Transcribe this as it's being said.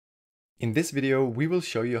In this video, we will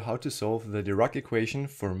show you how to solve the Dirac equation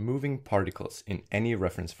for moving particles in any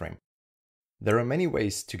reference frame. There are many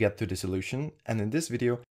ways to get to the solution, and in this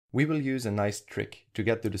video, we will use a nice trick to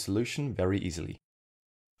get to the solution very easily.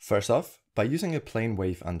 First off, by using a plane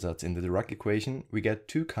wave ansatz in the Dirac equation, we get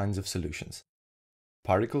two kinds of solutions.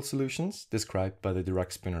 Particle solutions, described by the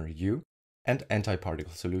Dirac spinor u, and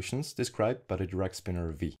antiparticle solutions, described by the Dirac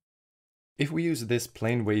spinor v. If we use this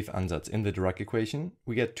plane wave ansatz in the Dirac equation,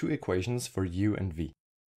 we get two equations for u and v.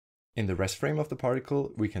 In the rest frame of the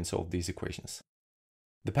particle, we can solve these equations.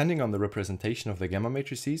 Depending on the representation of the gamma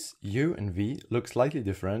matrices, u and v look slightly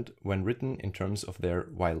different when written in terms of their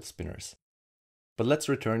Weyl spinors. But let's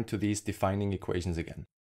return to these defining equations again.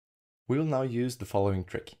 We will now use the following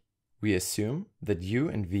trick. We assume that u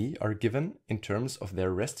and v are given in terms of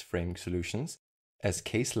their rest frame solutions as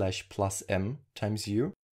k/+m times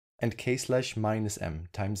u and k/-m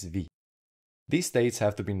times v. These states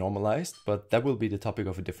have to be normalized, but that will be the topic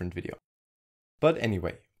of a different video. But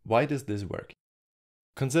anyway, why does this work?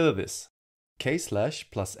 Consider this.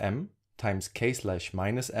 k/+m times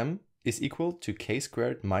k/-m is equal to k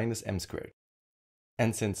squared minus m squared.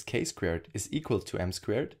 And since k squared is equal to m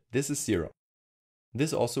squared, this is 0.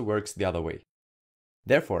 This also works the other way.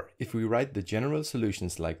 Therefore, if we write the general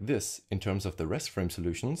solutions like this in terms of the rest frame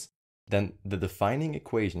solutions, then the defining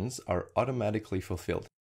equations are automatically fulfilled.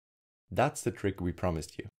 That's the trick we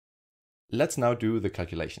promised you. Let's now do the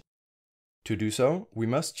calculation. To do so, we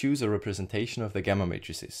must choose a representation of the gamma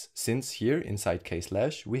matrices, since here inside k/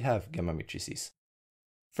 we have gamma matrices.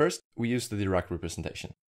 First, we use the Dirac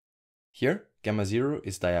representation. Here, gamma 0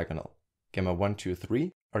 is diagonal. Gamma 1, 2,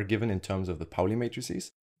 3 are given in terms of the Pauli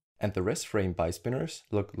matrices, and the rest frame bispinors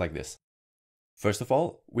look like this. First of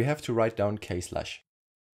all, we have to write down k/.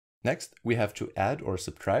 Next, we have to add or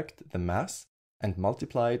subtract the mass and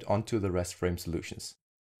multiply it onto the rest frame solutions.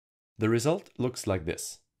 The result looks like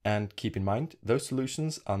this, and keep in mind, those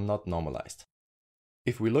solutions are not normalized.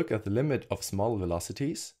 If we look at the limit of small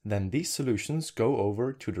velocities, then these solutions go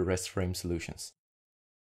over to the rest frame solutions.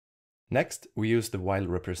 Next, we use the Weyl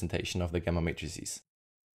representation of the gamma matrices.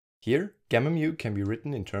 Here, gamma mu can be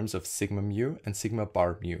written in terms of sigma mu and sigma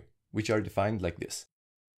bar mu, which are defined like this.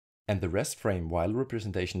 And the rest frame Weyl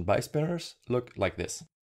representation bispinors look like this.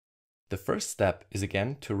 The first step is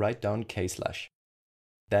again to write down k/.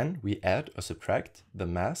 Then we add or subtract the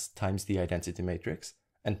mass times the identity matrix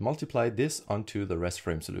and multiply this onto the rest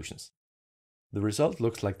frame solutions. The result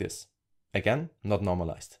looks like this. Again, not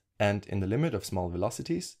normalized. And in the limit of small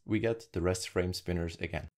velocities, we get the rest frame spinors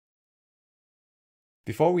again.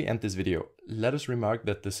 Before we end this video, let us remark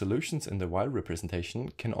that the solutions in the Weyl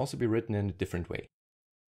representation can also be written in a different way.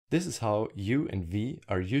 This is how u and v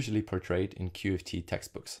are usually portrayed in QFT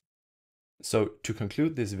textbooks. So to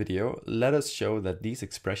conclude this video, let us show that these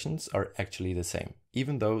expressions are actually the same,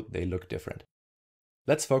 even though they look different.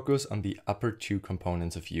 Let's focus on the upper two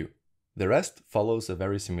components of u. The rest follows a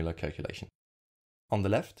very similar calculation. On the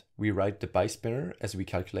left, we write the bispinor as we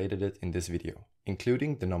calculated it in this video,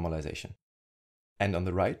 including the normalization. And on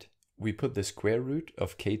the right, we put the square root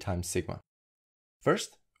of k times sigma.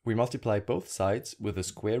 First, we multiply both sides with the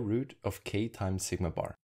square root of k times sigma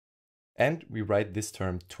bar. And we write this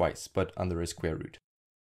term twice, but under a square root.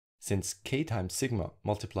 Since k times sigma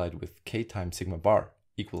multiplied with k times sigma bar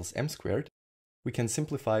equals m squared, we can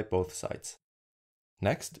simplify both sides.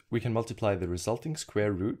 Next, we can multiply the resulting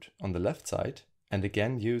square root on the left side and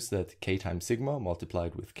again use that k times sigma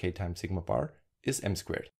multiplied with k times sigma bar is m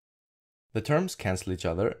squared. The terms cancel each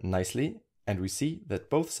other nicely, and we see that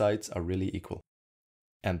both sides are really equal.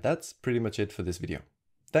 And that's pretty much it for this video.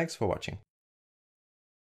 Thanks for watching.